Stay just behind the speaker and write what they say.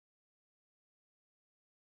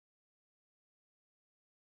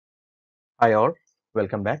Hi all,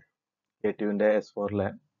 welcome back. A2 S4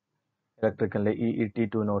 electrical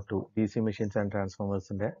EET202 DC machines and transformers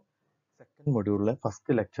second module first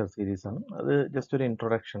lecture series just an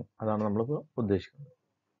introduction. This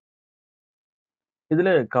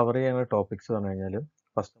cover topics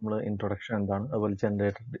first introduction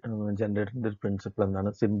generator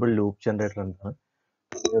principle simple loop generator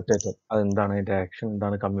commutator interaction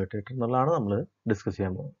commutator discuss.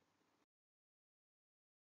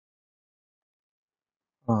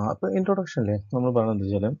 അപ്പോൾ ഇൻട്രൊഡക്ഷനിൽ നമ്മൾ പറയുന്നത്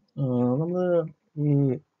വെച്ചാൽ നമ്മൾ ഈ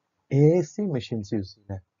A C machines use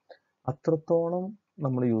ചെയ്യില്ല, അത്രത്തോളം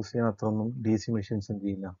നമ്മൾ use ചെയ്യാൻ അത്രയൊന്നും ഡി സി മെഷീൻസ് എന്ത്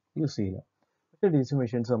ചെയ്യില്ല, യൂസ് ചെയ്യില്ല. പക്ഷേ ഡി സി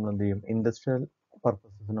മെഷീൻസ് നമ്മൾ എന്ത് ചെയ്യും, ഇൻഡസ്ട്രിയൽ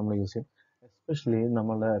പർപ്പസസ് നമ്മൾ യൂസ് ചെയ്യും. എസ്പെഷ്യലി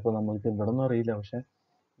നമ്മളുടെ ഇപ്പോൾ നമ്മൾക്ക് ഇവിടെ ഒന്നും അറിയില്ല, പക്ഷേ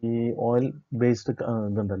ഈ ഓയിൽ ബേസ്ഡ്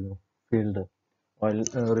ഇതുണ്ടല്ലോ ഫീൽഡ്, ഓയിൽ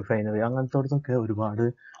റിഫൈനറി അങ്ങനത്തെ ഒരുപാട്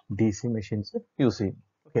ഡി സി മെഷീൻസ് യൂസ് ചെയ്യും.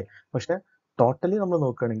 ഓക്കെ, പക്ഷേ ടോട്ടലി നമ്മൾ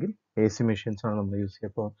നോക്കുകയാണെങ്കിൽ എ സി മെഷീൻസ് ആണ് നമ്മൾ യൂസ് ചെയ്യുക.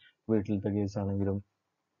 ഇപ്പോൾ വീട്ടിലത്തെ കേസ് ആണെങ്കിലും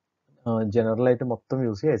ജനറലായിട്ട് മൊത്തം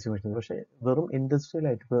യൂസ് ചെയ്യുക എ സി മെഷീൻസ്. പക്ഷേ വെറും ഇൻഡസ്ട്രിയൽ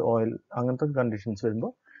ആയിട്ട് ഇപ്പോൾ ഓയിൽ അങ്ങനത്തെ കണ്ടീഷൻസ്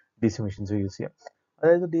വരുമ്പോൾ ഡി സി മെഷീൻസ് യൂസ് ചെയ്യാം.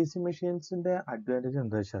 അതായത് ഡി സി മെഷീൻസിൻ്റെ അഡ്വാൻറ്റേജ്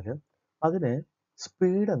എന്താ വെച്ചാൽ അതിന്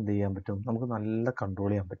സ്പീഡ് എന്ത് ചെയ്യാൻ പറ്റും, നമുക്ക് നല്ല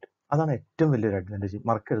കൺട്രോൾ ചെയ്യാൻ പറ്റും. അതാണ് ഏറ്റവും വലിയൊരു അഡ്വാൻറ്റേജ്.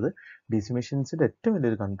 മറക്കരുത്, ഡി സി മെഷീൻസിൻ്റെ ഏറ്റവും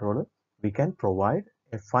വലിയൊരു control we can provide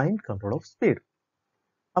A fine control of speed.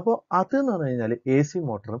 അപ്പോൾ അത് എന്ന് പറഞ്ഞു കഴിഞ്ഞാൽ എ സി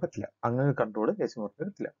മോട്ടറിന് പറ്റില്ല, അങ്ങനെ ഒരു കൺട്രോൾ എ സി മോട്ടറിന്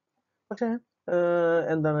പറ്റില്ല. പക്ഷേ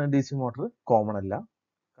എന്താണ്, ഡി സി മോട്ടർ കോമൺ അല്ല.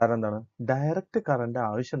 കാരണം എന്താണ്, ഡയറക്റ്റ് കറണ്ട്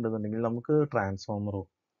ആവശ്യമുണ്ടെന്നുണ്ടെങ്കിൽ നമുക്ക് ട്രാൻസ്ഫോമറോ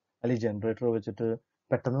അല്ലെങ്കിൽ ജനറേറ്ററോ വെച്ചിട്ട്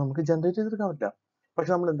പെട്ടെന്ന് നമുക്ക് ജനറേറ്റ് ചെയ്തെടുക്കാൻ പറ്റില്ല.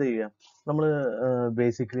 പക്ഷെ നമ്മൾ എന്ത് ചെയ്യുക, നമ്മൾ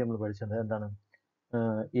ബേസിക്കലി നമ്മൾ പഠിച്ചത് എന്താണ്,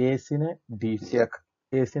 എ സിനെ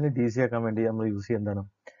ഡി സി ആക്കാൻ വേണ്ടി നമ്മൾ യൂസ് ചെയ്യുക എന്താണ്,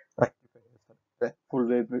 rectifier, full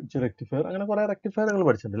wave bridge rectifier, അങ്ങനെ കുറെ റെക്ടിഫയർ നിങ്ങൾ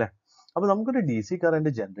പഠിച്ചിട്ടുണ്ട് അല്ലേ. അപ്പോൾ നമുക്കൊരു ഡി സി കറണ്ട്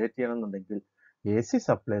ജനറേറ്റ് ചെയ്യണമെന്നുണ്ടെങ്കിൽ എ സി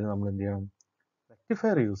സപ്ലൈയിൽ നമ്മൾ എന്ത് ചെയ്യണം,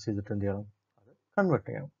 റെക്ടിഫയർ യൂസ് ചെയ്തിട്ട് എന്ത് ചെയ്യണം, അത് കൺവേർട്ട്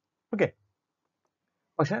ചെയ്യണം. ഓക്കെ,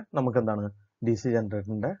 പക്ഷെ നമുക്ക് എന്താണ്, ഡി സി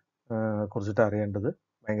ജനറേറ്ററിൻ്റെ കുറിച്ചിട്ട് അറിയേണ്ടത്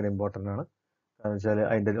ഭയങ്കര ഇമ്പോർട്ടൻ്റ് ആണ്. കാരണം വെച്ചാൽ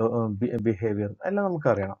അതിൻ്റെ ബിഹേവിയർ എല്ലാം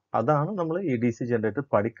നമുക്ക് അറിയണം. അതാണ് നമ്മൾ ഈ ഡി സി ജനറേറ്റർ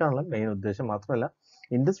പഠിക്കാനുള്ള മെയിൻ ഉദ്ദേശം. മാത്രമല്ല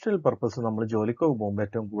ഇൻഡസ്ട്രിയൽ പർപ്പസ് നമ്മൾ ജോലിക്കൊക്കെ പോകുമ്പോൾ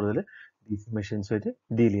ഏറ്റവും കൂടുതൽ ഡി സി മെഷീൻസ് ആയിട്ട്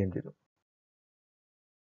ഡീൽ ചെയ്യേണ്ടി വരും.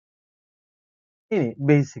 ഇനി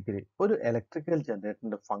ബേസിക്കലി ഒരു ഇലക്ട്രിക്കൽ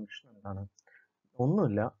ജനറേറ്ററിന്റെ ഫംഗ്ഷൻ എന്താണ്,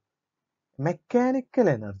 ഒന്നുമില്ല, മെക്കാനിക്കൽ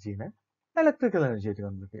എനർജീനെ ഇലക്ട്രിക്കൽ എനർജി ആയിട്ട്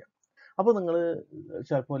കൺവേർട്ട് ചെയ്യാം. അപ്പോൾ നിങ്ങൾ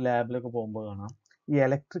ചിലപ്പോൾ ലാബിലൊക്കെ പോകുമ്പോൾ കാണാം, ഈ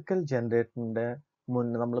ഇലക്ട്രിക്കൽ ജനറേറ്ററിന്റെ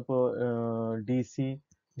മുന്നേ നമ്മളിപ്പോൾ ഡി സി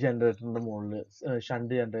ജനറേറ്ററിന്റെ മുകളിൽ,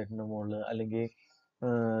 ഷണ്ട് ജനറേറ്ററിന്റെ മുകളിൽ, അല്ലെങ്കിൽ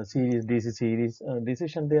ഡി സി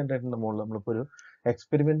ഷണ്ട് ജനറേറ്ററിന്റെ മുകളിൽ നമ്മളിപ്പോൾ ഒരു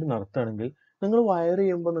എക്സ്പെരിമെന്റ് നടത്തുകയാണെങ്കിൽ നിങ്ങൾ വയർ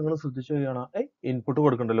ചെയ്യുമ്പോൾ നിങ്ങൾ ശ്രദ്ധിച്ചു കഴിയണം, ഇൻപുട്ട്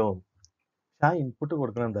കൊടുക്കണ്ടല്ലോ. ആ ഇൻപുട്ട്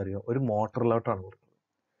കൊടുക്കുന്നത് എന്താ അറിയോ, ഒരു മോട്ടറിലോട്ടാണ് കൊടുക്കുന്നത്.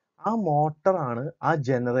 ആ മോട്ടറാണ് ആ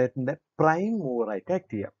ജനറേറ്ററിന്റെ പ്രൈം മൂവറായിട്ട്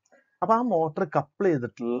ആക്ട് ചെയ്യുക. അപ്പൊ ആ മോട്ടർ കപ്പിൾ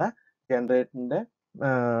ചെയ്തിട്ടുള്ള ജനറേറ്ററിന്റെ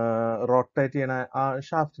റൊട്ടേറ്റ് ചെയ്യണ ആ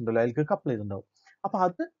ഷാഫ്റ്റ് ഉണ്ടല്ലോ, അതിലേക്ക് കപ്പിൾ ചെയ്തിട്ടുണ്ടാവും. അപ്പൊ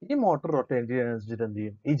അത് ഈ മോട്ടർ റൊട്ടേറ്റ് ചെയ്യാനുസരിച്ചിട്ട് എന്ത്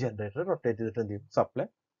ചെയ്യും, ഈ ജനറേറ്റർ റൊട്ടേറ്റ് ചെയ്തിട്ട് എന്ത് ചെയ്യും, സപ്ലൈ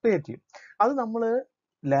ക്രിയേറ്റ് ചെയ്യും. അത് നമ്മൾ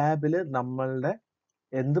ലാബിൽ നമ്മളുടെ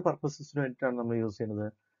എന്ത് പർപ്പസസിന് വേണ്ടിയിട്ടാണ് നമ്മൾ യൂസ് ചെയ്യുന്നത്,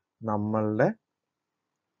 നമ്മളുടെ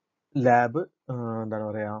ലാബ് എന്താണ്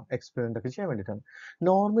പറയുക, എക്സ്പെരിമെന്റ് ഒക്കെ ചെയ്യാൻ വേണ്ടിയിട്ടാണ്.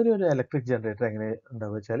 നോർമലി ഒരു ഇലക്ട്രിക് ജനറേറ്റർ എങ്ങനെ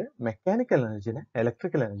ഉണ്ടാവുക വെച്ചാൽ മെക്കാനിക്കൽ എനർജിനെ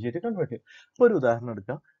ഇലക്ട്രിക്കൽ എനർജി ആയിട്ട് കൺവേർട്ട് ചെയ്യും. ഇപ്പോൾ ഒരു ഉദാഹരണം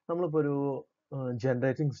എടുക്കാം, നമ്മളിപ്പോൾ ഒരു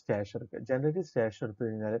ജനറേറ്റിംഗ് സ്റ്റേഷൻ എടുക്കുക. ജനറേറ്റിംഗ് സ്റ്റേഷൻ എടുത്തു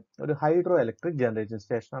കഴിഞ്ഞാൽ ഒരു ഹൈഡ്രോ ഇലക്ട്രിക് ജനറേറ്റിംഗ്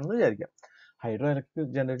സ്റ്റേഷൻ ആണെന്ന് വിചാരിക്കാം. ഹൈഡ്രോ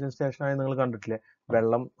ഇലക്ട്രിക് ജനറേറ്റിംഗ് സ്റ്റേഷൻ ആയി നിങ്ങൾ കണ്ടിട്ടില്ലേ,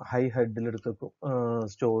 വെള്ളം ഹൈ ഹെഡിലെടുത്ത്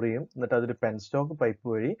സ്റ്റോർ ചെയ്യും, എന്നിട്ട് അതൊരു പെൻസ്റ്റോക്ക് പൈപ്പ്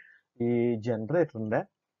വഴി ഈ ജനറേറ്ററിന്റെ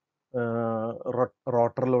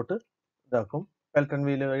റോട്ടറിലോട്ട് ഇതാക്കും, പെൽറ്റൺ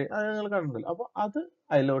വീല് വഴി, അത് നിങ്ങൾ കണ്ടിട്ടില്ല. അപ്പോൾ അത്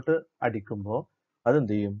അതിലോട്ട് അടിക്കുമ്പോൾ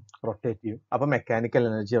അതെന്ത് ചെയ്യും, റൊട്ടേറ്റ് ചെയ്യും. അപ്പോൾ മെക്കാനിക്കൽ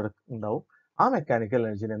എനർജി അവിടെ ഉണ്ടാവും. ആ മെക്കാനിക്കൽ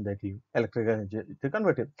എനർജിനെ എന്താ ചെയ്യും, ഇലക്ട്രിക്കൽ എനർജി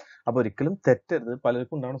കൺവേർട്ട് ചെയ്യും. അപ്പോൾ ഒരിക്കലും തെറ്റരുത്,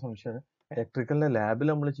 പലർക്കും ഉണ്ടാവുന്ന സംശയം, ഇലക്ട്രിക്കലിന്റെ ലാബിൽ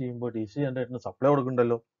നമ്മൾ ചെയ്യുമ്പോൾ ഡി സി ജനറേറ്ററിന് സപ്ലൈ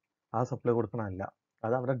കൊടുക്കണ്ടല്ലോ. ആ സപ്ലൈ കൊടുക്കണമല്ല,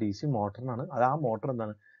 അത് അവിടെ ഡി സി മോട്ടറിനാണ്. അത് ആ മോട്ടർ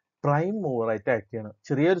എന്താണ്, പ്രൈം മൂവറായിട്ട് ആക്ട് ചെയ്യണം.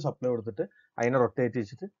 ചെറിയൊരു സപ്ലൈ കൊടുത്തിട്ട് അതിനെ റൊട്ടേറ്റ്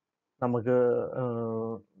ചെയ്തിട്ട് നമുക്ക്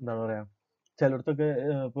എന്താണ് പറയാ, ചിലയിടത്തൊക്കെ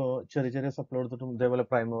ഇപ്പോൾ ചെറിയ ചെറിയ സപ്ലൈ കൊടുത്തിട്ടും ഇതേപോലെ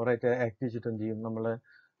പ്രൈമറായിട്ട് ആക്ട് ചെയ്തിട്ട് എന്ത് ചെയ്യും, നമ്മളെ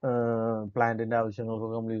പ്ലാന്റിന്റെ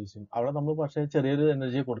ആവശ്യങ്ങൾക്കൊക്കെ നമ്മൾ യൂസ് ചെയ്യും. അവിടെ നമ്മൾ പക്ഷേ ചെറിയൊരു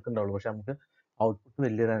എനർജി കൊടുക്കണ്ടാവുള്ളൂ, പക്ഷെ നമുക്ക് ഔട്ട്പുട്ട്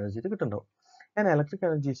വലിയൊരു energy കിട്ടുന്നുണ്ടാവും. And electric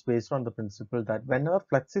energy is based on the principle that whenever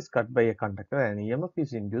flux is cut by a conductor, an EMF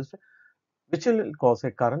is induced which will cause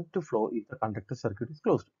a current to flow if the conductor circuit is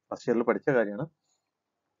closed. First ഇയറിൽ പഠിച്ച കാര്യമാണ്.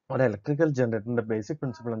 ഒരു electrical ജനറേറ്ററിന്റെ basic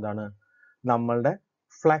principle എന്താണ്, നമ്മളുടെ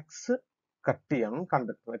flux cut ചെയ്യണം,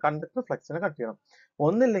 conductor ഫ്ലക്സിനെ cut ചെയ്യണം.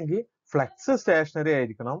 ഒന്നില്ലെങ്കിൽ ഫ്ലക്സ് സ്റ്റേഷനറി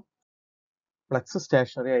ആയിരിക്കണം,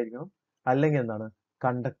 അല്ലെങ്കിൽ എന്താണ്,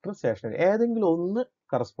 കണ്ടക്ടർ സ്റ്റേഷനറി, ഏതെങ്കിലും ഒന്ന്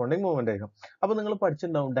കറസ്പോണ്ടിങ് മൂവ്മെന്റ് ആയിരിക്കണം. അപ്പൊ നിങ്ങൾ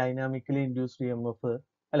പഠിച്ചിട്ടുണ്ടാവും ഡൈനാമിക്കലി ഇൻഡ്യൂസ്ഡ് EMF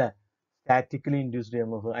അല്ലെ, സ്റ്റാറ്റിക്കലി ഇൻഡ്യൂസ്ഡ്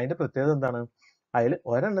EMF. അതിന്റെ പ്രത്യേകത എന്താണ്? അതിൽ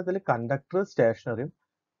ഒരെണ്ണത്തിൽ കണ്ടക്ടർ സ്റ്റേഷനറിയും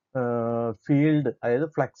ഫീൽഡ് അതായത്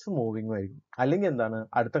ഫ്ലക്സ് മൂവിങ്ങും ആയിരിക്കും. അല്ലെങ്കിൽ എന്താണ്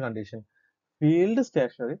അടുത്ത condition? Field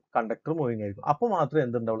stationery conductor moving ആയിരിക്കും. അപ്പോൾ മാത്രമേ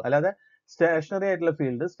എന്തുണ്ടാവുള്ളൂ. അല്ലാതെ സ്റ്റേഷനറി ആയിട്ടുള്ള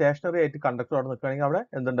ഫീൽഡ് സ്റ്റേഷനറി ആയിട്ട് കണ്ടക്ടർ അവിടെ നിൽക്കുകയാണെങ്കിൽ അവിടെ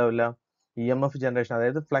എന്തുണ്ടാവില്ല? EMF ജനറേഷൻ,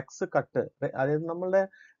 അതായത് ഫ്ലക്സ് കട്ട്. അതായത് നമ്മളുടെ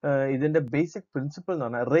ഇതിന്റെ ബേസിക് പ്രിൻസിപ്പിൾ എന്ന്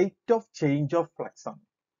പറഞ്ഞാൽ rate of change of flux ആണ്.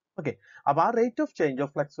 ഓക്കെ, അപ്പൊ ആ rate of change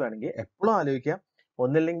of flux വേണമെങ്കിൽ എപ്പോഴും ആലോചിക്കാം,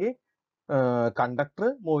 ഒന്നില്ലെങ്കിൽ കണ്ടക്ടർ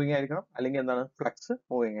മൂവിങ് ആയിരിക്കണം, അല്ലെങ്കിൽ എന്താണ് ഫ്ലക്സ്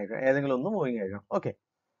മൂവിങ് ആയിരിക്കണം, ഏതെങ്കിലും ഒന്ന് മൂവിങ് ആയിരിക്കണം. Okay,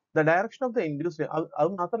 the direction of the induce, അത്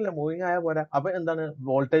മാത്രമല്ല മൂവിങ് ആയ പോരാ, അപ്പൊ എന്താണ്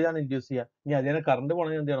വോൾട്ടേജ് ആണ് ഇൻഡ്യൂസ് ചെയ്യുക. ഇനി അതിനെ കറണ്ട്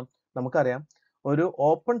പോകണമെങ്കിൽ എന്ത് ചെയ്യണം? നമുക്കറിയാം, ഒരു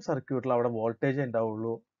ഓപ്പൺ സർക്യൂട്ടിൽ അവിടെ വോൾട്ടേജ്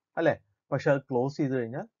ഉണ്ടാവുള്ളൂ അല്ലെ, പക്ഷെ അത് ക്ലോസ് ചെയ്ത്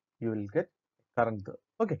കഴിഞ്ഞാൽ you will get current.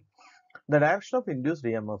 Okay, the direction of induced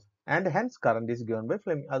EMF and hence current is given by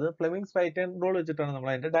Fleming. അത് ഫ്ലെമിംഗ്സ് റൈറ്റ് ഹാൻഡ് റൂൾ വെച്ചിട്ടാണ് നമ്മൾ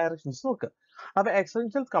അതിന്റെ ഡയറക്ഷൻസ് നോക്കുക. അപ്പൊ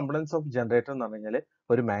എസെൻഷ്യൽ കമ്പണൻസ് ഓഫ് ജനറേറ്റർ എന്ന് പറഞ്ഞു കഴിഞ്ഞാൽ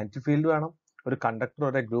ഒരു മാഗ്നറ്റിക് ഫീൽഡ് വേണം, ഒരു കണ്ടക്ടർ,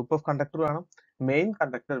 ഒരു ഗ്രൂപ്പ് ഓഫ് കണ്ടക്ടർ വേണം, main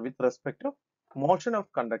conductor with respect to motion of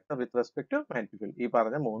conductor with respect to magnetic field. ഈ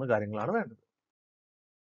പറഞ്ഞ 3 കാര്യങ്ങളാണ് വേണ്ടത്.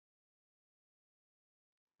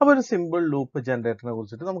 അപ്പൊ ഒരു സിമ്പിൾ ലൂപ്പ് ജനറേറ്ററിനെ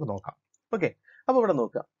കുറിച്ചിട്ട് നമുക്ക് നോക്കാം. ഓക്കെ, അപ്പൊ ഇവിടെ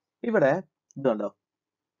നോക്കാം, ഇവിടെ ഇതുണ്ടോ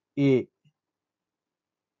എ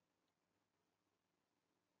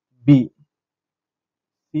ബി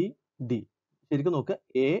സി ഡി. ശരിക്കും നോക്കുക,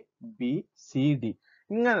 എ ബി സി ഡി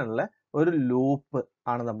ഇങ്ങനെയുള്ള ഒരു ലൂപ്പ്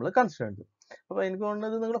ആണ് നമ്മൾ കൺസിഡർ ചെയ്യുന്നത്. അപ്പൊ എനിക്ക്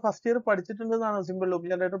തോന്നുന്നത് നിങ്ങൾ first year പഠിച്ചിട്ടുണ്ടെന്നാണ്, simple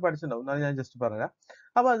loop generator പഠിച്ചിട്ടുണ്ടാവും, എന്നാലും ഞാൻ ജസ്റ്റ് പറയാം.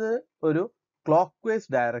 അപ്പൊ അത് ഒരു ക്ലോക്ക് വൈസ്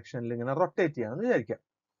ഡയറക്ഷനിൽ ഇങ്ങനെ റൊട്ടേറ്റ് ചെയ്യാന്ന് വിചാരിക്കാം.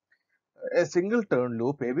 A single turn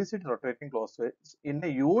loop ABCD rotating clockwise in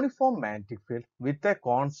a uniform magnetic field with a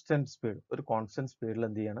constant speed. ഒരു കോൺസ്റ്റന്റ് സ്പീഡിൽ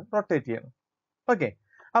എന്ത് ചെയ്യണം? റൊട്ടേറ്റ് ചെയ്യണം. ഓക്കെ,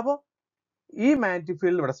 അപ്പോൾ ഈ മാഗ്നറ്റിക്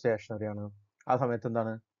ഫീൽഡ് ഇവിടെ സ്റ്റേഷനറി ആണ്. ആ സമയത്ത്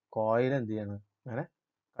എന്താണ്? കോയിൽ എന്ത് ചെയ്യാണ്? അങ്ങനെ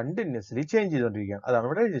കണ്ടിന്യൂസ്ലി ചേഞ്ച് ചെയ്തുകൊണ്ടിരിക്കുകയാണ്. അതാണ്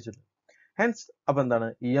ഇവിടെ എഴുതി വെച്ചത്. ഹെൻസ് അപ്പൊ എന്താണ്?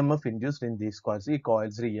 EMF induced in these coils. ഈ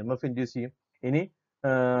കോയിൽസിൽ EMF ഇൻഡ്യൂസ് ചെയ്യും. ഇനി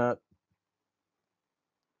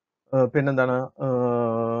പിന്നെന്താണ്?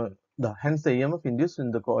 Hence the EMF induced in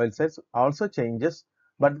the coil sides also changes,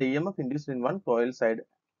 but the EMF induced in one coil side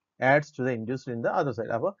adds to the induced in the other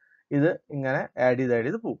side. അപ്പോൾ ഇത് ഇങ്ങനെ add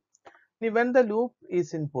ചെയ്ത് പോകും. ഇനി when the loop is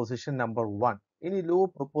in position number 1, ഇനി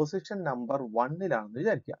loop position number 1-ലാണെന്ന്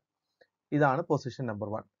വിചാരിക്കുക. ഇതാണ് position number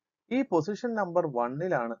 1. ഈ പൊസിഷൻ നമ്പർ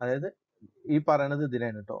 1-ലാണ്, അതായത് ഈ പറയണത്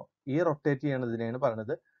ഇതിനെയാണ് കേട്ടോ, ഈ റൊട്ടേറ്റ് ചെയ്യണതിനെയാണ്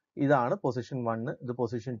പറയണത്. ഇതാണ് പൊസിഷൻ 1, ഇത്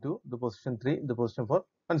പൊസിഷൻ 2, ഇത് പൊസിഷൻ 3, ഇത് പൊസിഷൻ 4.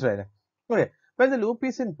 മനസ്സിലായില്ലേ? Okay, when the loop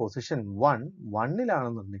is in position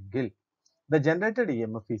 1-ലാണെന്നുണ്ടെങ്കിൽ the generated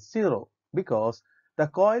EMF is 0 because the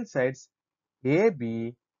coil sides AB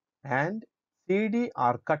and CD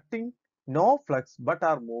are cutting no flux but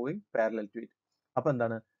are moving parallel to it. അപ്പൊ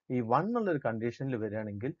എന്താണ്? ഈ 1 എന്നുള്ളൊരു കണ്ടീഷനിൽ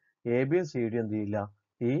വരികയാണെങ്കിൽ എബിയും C ഡിയും എന്ത് ചെയ്യില്ല?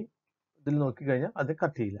 ഈ ഇതിൽ നോക്കിക്കഴിഞ്ഞാൽ അത്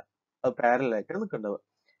കട്ട് ചെയ്യില്ല, അത് പാരലൽ ആയിട്ടാണ് നിൽക്കേണ്ടത്.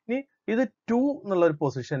 ഇനി ഇത് 2 എന്നുള്ള ഒരു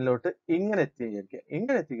പൊസിഷനിലോട്ട് ഇങ്ങനെ എത്തിയിരിക്കുക.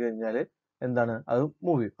 ഇങ്ങനെ എത്തിക്കഴിഞ്ഞാൽ എന്താണ്? അത്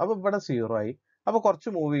മൂവ് ചെയ്യും. അപ്പൊ ഇവിടെ 0 ആയി. അപ്പൊ കുറച്ച്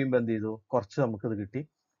മൂവ് ചെയ്യുമ്പോൾ എന്ത് ചെയ്തു? കുറച്ച് നമുക്ക് ഇത് കിട്ടി.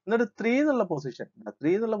 എന്നിട്ട് 3 എന്നുള്ള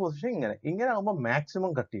പൊസിഷൻ ഇങ്ങനെ ആകുമ്പോൾ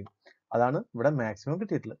മാക്സിമം കട്ട് ചെയ്യും. അതാണ് ഇവിടെ മാക്സിമം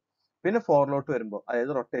കിട്ടിയിട്ടുള്ളത്. പിന്നെ 4-ലോട്ട് വരുമ്പോൾ,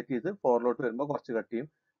 അതായത് റൊട്ടേറ്റ് ചെയ്ത് 4-ലോട്ട് വരുമ്പോൾ കുറച്ച് കട്ട് ചെയ്യും.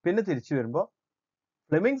 പിന്നെ തിരിച്ചു വരുമ്പോൾ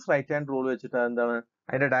ഫ്ലെമിംഗ്സ് റൈറ്റ് ഹാൻഡ് റൂൾ വെച്ചിട്ട് എന്താണ്?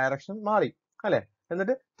 അതിന്റെ ഡയറക്ഷൻ മാറി അല്ലെ,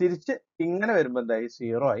 എന്നിട്ട് തിരിച്ച് ഇങ്ങനെ വരുമ്പോൾ എന്തായി?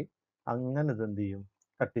 0 ആയി. അങ്ങനെ ഇത് എന്ത് ചെയ്യും?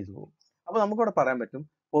 കട്ട് ചെയ്ത് പോകും. അപ്പൊ നമുക്കിവിടെ പറയാൻ പറ്റും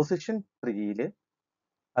പൊസിഷൻ 3-ല്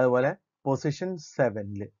അതുപോലെ പൊസിഷൻ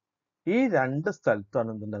 7-ല് ഈ രണ്ട് സ്ഥലത്താണ്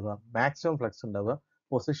എന്തുണ്ടാവുക? മാക്സിമം ഫ്ലക്സ് ഉണ്ടാവുക.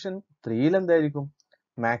 പൊസിഷൻ 3-ൽ എന്തായിരിക്കും?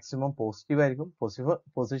 മാക്സിമം പോസിറ്റീവ് ആയിരിക്കും.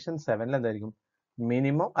 പൊസിഷൻ 7-ൽ എന്തായിരിക്കും?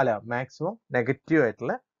 മാക്സിമം നെഗറ്റീവ്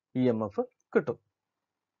ആയിട്ടുള്ള EMF കിട്ടും.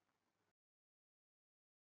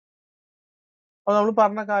 അപ്പോൾ നമ്മൾ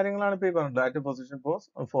പറഞ്ഞ കാര്യങ്ങളാണ് ഇപ്പോൾ ഈ പറഞ്ഞത്. At position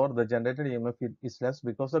 4 the generated EMF is less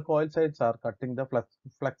because the coil sides are cutting the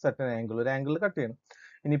flux at an angle. ഒരു ആംഗിൾ കട്ട് ചെയ്യണം.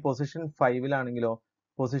 ഇനി പൊസിഷൻ 5-ലാണെങ്കിലോ,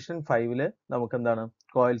 പൊസിഷൻ 5-ല് നമുക്ക് എന്താണ്?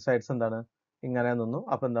 കോയിൽ സൈഡ്സ് എന്താണ്? ഇങ്ങനെ നിന്നു.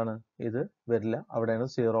 അപ്പൊ എന്താണ്? ഇത് വരില്ല, അവിടെയാണ്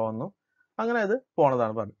 0 വന്നു. അങ്ങനെ അത്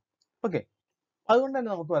പോണതാണ് പറഞ്ഞത്. ഓക്കെ, അതുകൊണ്ട് തന്നെ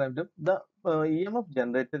നമുക്ക് പറയാൻ പറ്റും the EMF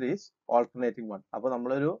generator is alternating 1. അപ്പൊ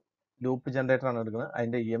നമ്മളൊരു ലൂപ്പ് ജനറേറ്റർ ആണ് എടുക്കുന്നത്.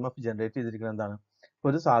 അതിന്റെ EMF ജനറേറ്റ് ചെയ്തിരിക്കുന്നത് എന്താണ്?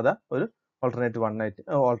 ഒരു സാധാ ഒരു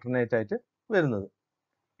ഓൾട്ടർനേറ്റ് ആയിട്ട് വരുന്നത്.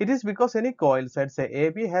 It is because any coil side, say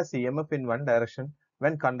AB, has EMF in one direction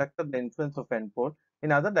when conductor the influence of N pole,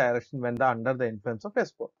 in other direction when the under the influence of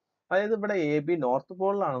S pole. അതായത് ഇവിടെ AB north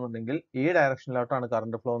പോളിലാണെന്നുണ്ടെങ്കിൽ ഈ ഡയറക്ഷനിലോട്ടാണ്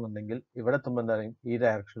current flow എന്നുണ്ടെങ്കിൽ ഇവിടെ എത്തുമ്പോൾ എന്താ പറയും? ഈ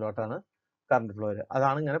ഡയറക്ഷനിലോട്ടാണ് current flow വരിക.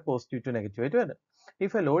 അതാണ് ഇങ്ങനെ പോസിറ്റീവ് ടു നെഗറ്റീവ് ആയിട്ട് വരുന്നത്.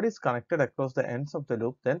 If a load is connected across the ends of the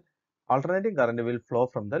loop, then alternating current will flow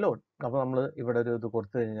from the load. അപ്പോൾ നമ്മൾ ഇവിടെ ഒരു ഇത്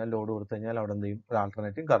കൊടുത്തു കഴിഞ്ഞാൽ, ലോഡ് കൊടുത്തു കഴിഞ്ഞാൽ അവിടെ എന്ത് ചെയ്യും? ഒരു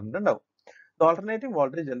ആൾട്ടർനേറ്റിംഗ് കറണ്ട് ഉണ്ടാവും. The alternating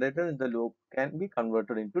voltage generated in the loop can be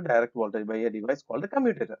converted into direct voltage by a device called a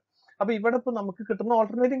commutator. അപ്പോൾ ഇവിടെ ഇപ്പോൾ നമുക്ക് കിട്ടുന്ന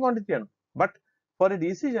alternating quantity ആണ്. But for a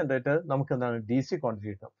DC generator നമുക്ക് എന്താണ് DC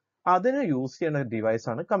quantity കിട്ടും. അതിന് യൂസ് ചെയ്യുന്ന ഡിവൈസ്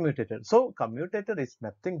ആണ് commutator. So commutator is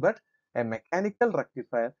nothing but a mechanical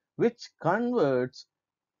rectifier which converts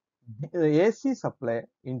AC supply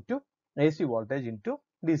into AC voltage into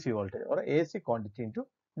DC voltage or AC quantity into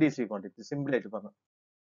DC quantity. Simple ആയിട്ട് പറഞ്ഞു.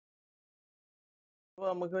 അപ്പോൾ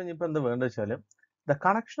നമുക്ക് ഇനിയിപ്പോൾ എന്താ വേണ്ടത് വെച്ചാൽ the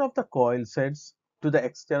connection of the coil sides to the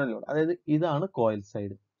external load. അതായത് ഇതാണ് coil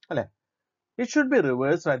side അല്ലേ? It should be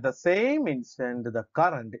reversed at the same instant the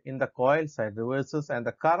current in the coil side reverses and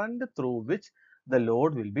the current through which the load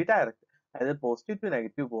will be directed. അതായത് positive two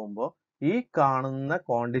negative പോകുമ്പോൾ ഈ കാണുന്ന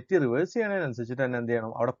quantity reverse ചെയ്യുന്നതിനനുസരിച്ചിട്ട് തന്നെ എന്ത്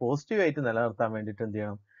ചെയ്യണം അവിടെ positive ആയിട്ട് നിലനിർത്താൻ വേണ്ടിയിട്ട് എന്ത്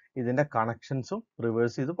ചെയ്യണം ഇതിന്റെ കണക്ഷൻസും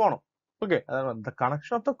റിവേഴ്സ് ചെയ്ത് പോകണം. ഓക്കെ, അതാണ് the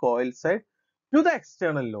connection of the coil side to the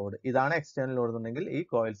external load. ഇതാണ് എക്സ്റ്റേണൽ ലോഡ് എന്നുണ്ടെങ്കിൽ ഈ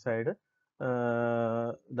കോയിൽ സൈഡ്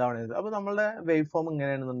ഇതാണ്. അപ്പൊ നമ്മളുടെ വേവ് ഫോം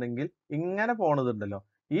ഇങ്ങനെയാണെന്നുണ്ടെങ്കിൽ ഇങ്ങനെ പോണതുണ്ടല്ലോ,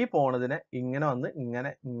 ഈ പോണതിനെ ഇങ്ങനെ വന്ന്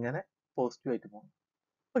ഇങ്ങനെ ഇങ്ങനെ പോസിറ്റീവ് ആയിട്ട് പോകണം.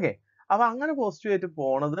 ഓക്കെ, അപ്പൊ അങ്ങനെ പോസിറ്റീവ് ആയിട്ട്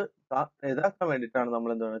പോണത് ഇതാക്കാൻ വേണ്ടിയിട്ടാണ്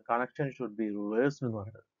നമ്മൾ എന്താണ് കണക്ഷൻ ഷുഡ് ബി റിവേഴ്സ്ഡ് എന്ന്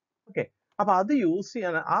പറയുന്നത്. ഓക്കെ, അപ്പൊ അത് യൂസ്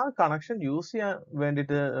ചെയ്യാൻ ആ കണക്ഷൻ യൂസ് ചെയ്യാൻ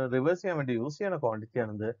വേണ്ടിയിട്ട് റിവേഴ്സ് ചെയ്യാൻ വേണ്ടി യൂസ് ചെയ്യുന്ന ക്വാണ്ടിറ്റി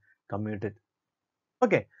ആണിത് കമ്മ്യൂട്ടേറ്റർ.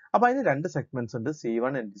 ഓക്കെ, അപ്പൊ അതിന് രണ്ട് സെഗ്മെന്റ്സ് ഉണ്ട്,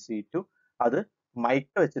 C1 and C2. അത്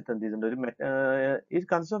മൈക്ക വെച്ചിട്ട് എന്ത് ചെയ്തിട്ടുണ്ട്, ഒരു it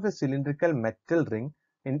consist of A cylindrical metal ring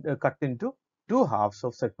cut into two halves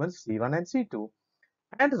of segments C1 and C2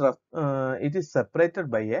 and it is separated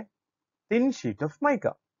by a thin sheet of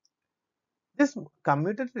mica. This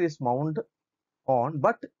commutator is mounted on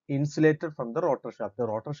but insulated from the rotor shaft.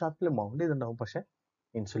 Rotor shaft mount ചെയ്തിട്ടുണ്ടാവും, പക്ഷെ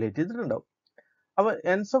insulate ചെയ്തിട്ടുണ്ടാവും. അപ്പോൾ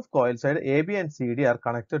ends of coil side AB and CD are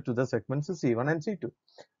connected to the segments C1 and C2.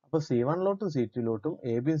 അപ്പോൾ C1 ലോട്ടും C2 ലോട്ടും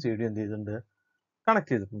ABയും CDയും എന്ത് ചെയ്തിട്ടുണ്ട്,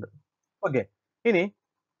 connect ചെയ്തിട്ടുണ്ട്. Okay, ഇനി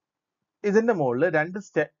ഇതിന്റെ മുകളിൽ രണ്ട്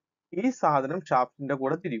ഈ സാധനം ഷാഫ്റ്റിന്റെ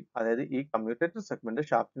കൂടെ തിരിയും. അതായത് ഈ കമ്മ്യൂട്ടേറ്റർ സെഗ്മെന്റ്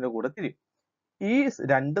ഷാഫ്റ്റിന്റെ കൂടെ തിരിയും. ഈ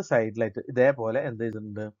രണ്ട് സൈഡിലായിട്ട് ഇതേപോലെ എന്ത്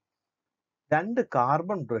ചെയ്തിട്ടുണ്ട്, രണ്ട്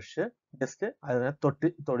കാർബൺ ബ്രഷ് ജസ്റ്റ് അതിനെ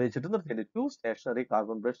തൊടിച്ചിട്ട് നിർത്തിയിട്ടുണ്ട്. To stationery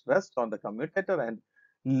carbon brush rest on the commutator and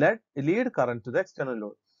lead current to the external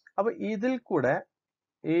load. അപ്പൊ ഇതിൽ കൂടെ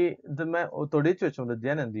ഈ ഇതിന്മേ തൊടിച്ച് വെച്ചുകൊണ്ട്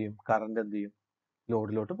ഞാൻ എന്ത് ചെയ്യും, കറന്റ് എന്ത് ചെയ്യും,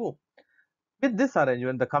 ലോഡിലോട്ട് പോകും. With this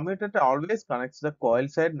arrangement, the commutator always connects the coil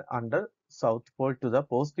side under south pole to the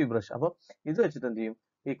positive brush. അപ്പോൾ ഇത് വെച്ചിട്ട് എന്ത് ചെയ്യും,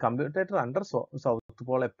 ഈ കമ്മ്യൂട്ടേറ്റർ അണ്ടർ സൗത്ത്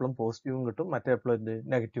പോൾ എപ്പോഴും പോസിറ്റീവും കിട്ടും, മറ്റേ എപ്പോഴും എന്ത്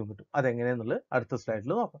നെഗറ്റീവും കിട്ടും. അതെങ്ങനെയാന്നുള്ളത് അടുത്ത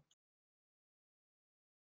സ്ലൈഡിൽ നോക്കാം.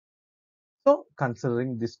 So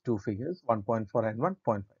considering these two figures 1.4 and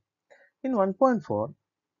 1.5. In 1.4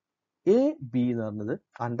 A B എന്ന് പറഞ്ഞത്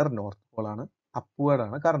അണ്ടർ നോർത്ത് പോൾ ആണ്, അപ്വേർഡ്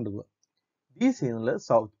ആണ് കറണ്ട് പോവുക. B C എന്നുള്ളത്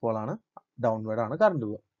സൗത്ത് പോൾ ആണ്, ഡൗൺവേർഡ് ആണ് കറണ്ട്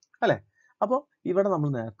പോവുക അല്ലെ. അപ്പോൾ ഇവിടെ നമ്മൾ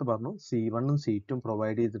നേരത്തെ പറഞ്ഞു C1 ഉം C2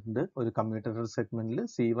 പ്രൊവൈഡ് ചെയ്തിട്ടുണ്ട് ഒരു കമ്മ്യൂട്ടേറ്റർ സെഗ്മെന്റിൽ.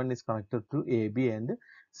 C1 is connected to AB and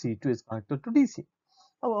C2 is connected to DC.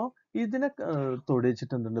 അപ്പോൾ ഇതിനെ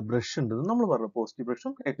തൊടിച്ചിട്ട് എന്തുണ്ട്, ബ്രഷ് ഉണ്ട് നമ്മൾ പറഞ്ഞു, പോസിറ്റീവ്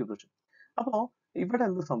ബ്രഷും നെഗറ്റീവ് ബ്രഷും. അപ്പോൾ ഇവിടെ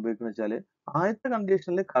എന്ത് സംഭവിക്കുന്ന വെച്ചാൽ ആദ്യത്തെ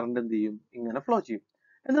കണ്ടീഷനിൽ കറണ്ട് എന്ത് ചെയ്യും, ഇങ്ങനെ ഫ്ലോ ചെയ്യും.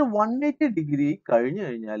 എന്നാൽ 180 ഡിഗ്രി കഴിഞ്ഞു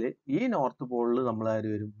കഴിഞ്ഞാൽ ഈ നോർത്ത് പോളിൽ നമ്മൾ ആര്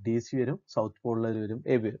വരും, DC വരും, സൗത്ത് പോളിൽ വരും,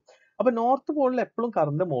 AB വരും. അപ്പൊ നോർത്ത് പോളിൽ എപ്പോഴും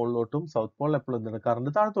കറണ്ട് മുകളിലോട്ടും സൗത്ത് പോളിൽ എപ്പോഴും എന്താണ് കറണ്ട്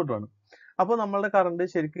താഴത്തോട്ടുമാണ്. അപ്പോൾ നമ്മളുടെ കറണ്ട്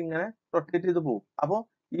ശരിക്കും ഇങ്ങനെ റൊട്ടേറ്റ് ചെയ്ത് പോകും. അപ്പോൾ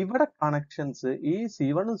ഇവിടെ കണക്ഷൻസ് ഈ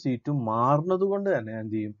C1 ഉം C2 മാറുന്നത് കൊണ്ട് തന്നെ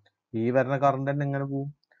എന്ത് ചെയ്യും, ഈ വരുന്ന കറണ്ട് തന്നെ എങ്ങനെ പോകും.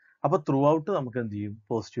 അപ്പൊ ത്രൂ ഔട്ട് നമുക്ക് എന്ത് ചെയ്യും,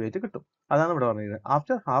 പോസിറ്റീവ് ആയിട്ട് കിട്ടും. അതാണ് ഇവിടെ പറയുന്നത്.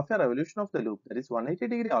 After half A revolution of the loop, that is 180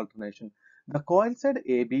 degree alternation, the coil side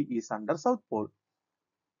AB is under south pole.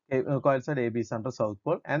 Coil side AB is under south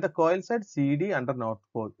pole and the coil side CD under north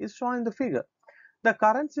pole is shown in the figure. The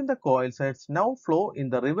currents in the coil sides now flow in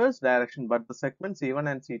the reverse direction, but the segments C1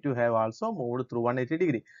 and C2 have also moved through 180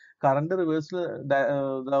 degree. Current reverse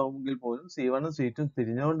ഇതാവുമെങ്കിൽ പോലും C1 ഉം C2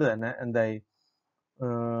 തിരിഞ്ഞുകൊണ്ട് തന്നെ എന്തായി,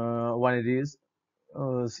 180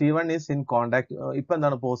 C1 is in contact. ഇപ്പൊ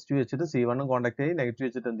എന്താണ്, positive വെച്ചിട്ട് C1 ഉം contact ആയി, negative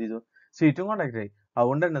വെച്ചിട്ട് എന്ത് ചെയ്തു, C2 ഉം കോണ്ടാക്ട് ആയി.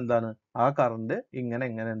 അതുകൊണ്ട് തന്നെ എന്താണ്, ആ കറണ്ട് ഇങ്ങനെ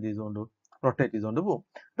എന്ത് ചെയ്തുകൊണ്ട് റൊട്ടേറ്റ് ചെയ്തുകൊണ്ട് പോകും.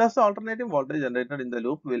 Thus the alternating voltage generated in the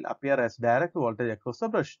loop will appear as direct voltage across the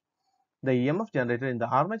brush. The EMF generated in the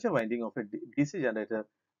armature winding of a DC generator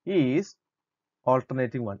is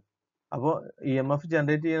alternating one. അപ്പോൾ EMF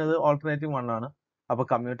generate ചെയ്യുന്നത് alternating one ആണ്. അപ്പോൾ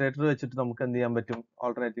commutator വെച്ചിട്ട് നമുക്ക് എന്ത് ചെയ്യാൻ പറ്റും,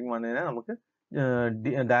 alternating one നെ നമുക്ക്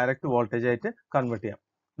ഡയറക്റ്റ് വോൾട്ടേജ് ആയിട്ട് കൺവേർട്ട് ചെയ്യാം.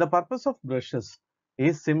 The purpose of brushes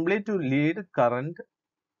is simply to lead current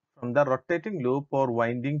from the rotating loop or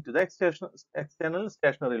winding to the external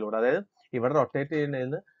stationary load. അതായത് ഇവിടെ റൊട്ടേറ്റ്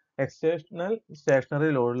ചെയ്യുന്നതിന് എക്സ്റ്റേഷണൽ സ്റ്റേഷനറി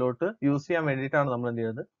ലോഡിലോട്ട് യൂസ് ചെയ്യാൻ വേണ്ടിയിട്ടാണ് നമ്മൾ എന്ത്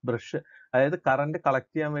ചെയ്യുന്നത്, ബ്രഷ്, അതായത് കറണ്ട്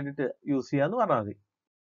കളക്ട് ചെയ്യാൻ വേണ്ടിയിട്ട് യൂസ് ചെയ്യാന്ന് പറഞ്ഞാൽ മതി.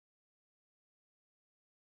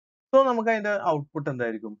 സോ നമുക്ക് അതിന്റെ ഔട്ട്പുട്ട്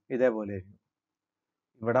എന്തായിരിക്കും, ഇതേപോലെ ആയിരിക്കും.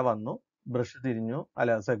 ഇവിടെ വന്നു, ബ്രഷ് തിരിഞ്ഞു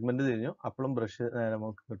അല്ല സെഗ്മെന്റ് തിരിഞ്ഞു അപ്പോഴും ബ്രഷ് നേരെ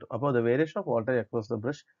നമുക്ക് കിട്ടും. അപ്പോൾ the variation of voltage across the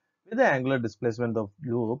brush with the angular displacement of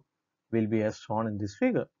loop will be as shown in this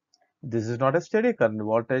figure. This is not a steady current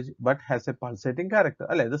voltage but has a pulsating character.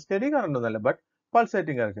 അല്ലെ, ഇത് study current ഒന്നല്ല, but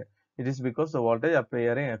pulsating character. It is because the voltage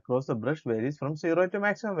appearing across the brush varies from 0 to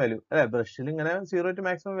maximum value. അല്ലെ, ബ്രഷിൽ ഇങ്ങനെ 0 to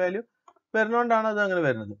maximum value വരുന്നോണ്ടാണ് അത് അങ്ങനെ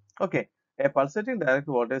വരുന്നത്. Okay. A pulsating direct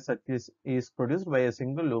voltage such is produced by a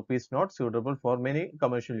single loop is not suitable for many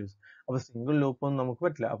commercial use. അപ്പോൾ single loop ഒന്നും നമുക്ക്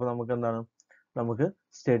പറ്റില്ല. അപ്പോൾ നമുക്ക് എന്താണ്, നമുക്ക്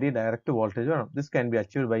സ്റ്റഡി ഡയറക്റ്റ് വോൾട്ടേജ് വേണം. This can be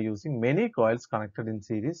achieved by using many coils connected in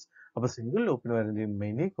series. അപ്പോൾ സിംഗിൾ ലൂപ്പിന് വരുന്നത്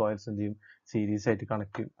മെനി കോയിൽസ് എന്ത് ചെയ്യും, സീരീസ് ആയിട്ട്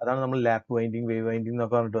കണക്ട് ചെയ്യും. അതാണ് നമ്മൾ ലാപ്പ് വൈൻഡിങ്, വേവ് വൈൻഡിങ്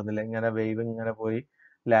എന്നൊക്കെ പറഞ്ഞിട്ട് വന്നില്ല, ഇങ്ങനെ വേവ് ഇങ്ങനെ പോയി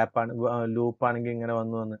ലാപ്പാണ് ലൂപ്പ് ആണെങ്കിൽ ഇങ്ങനെ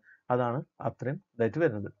വന്ന് അതാണ് അത്രയും ഇതായിട്ട്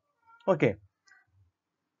വരുന്നത്. Okay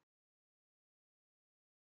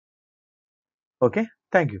okay,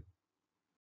 thank you.